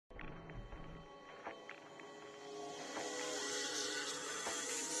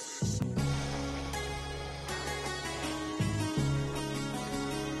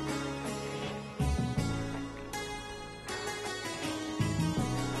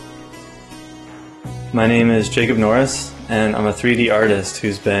My name is Jacob Norris, and I'm a 3D artist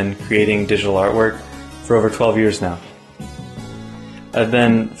who's been creating digital artwork for over 12 years now. I've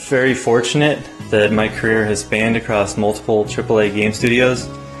been very fortunate that my career has spanned across multiple AAA game studios,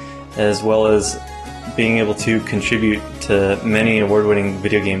 as well as being able to contribute to many award-winning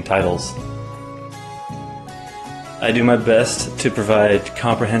video game titles. I do my best to provide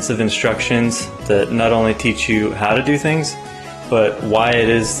comprehensive instructions that not only teach you how to do things, but why it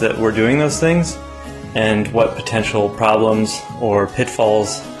is that we're doing those things, and what potential problems or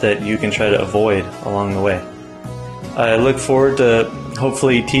pitfalls that you can try to avoid along the way. I look forward to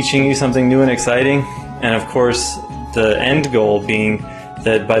hopefully teaching you something new and exciting, and of course the end goal being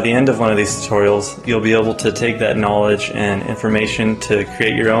that by the end of one of these tutorials you'll be able to take that knowledge and information to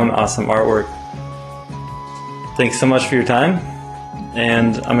create your own awesome artwork. Thanks so much for your time,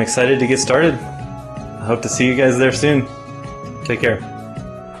 and I'm excited to get started. I hope to see you guys there soon. Take care.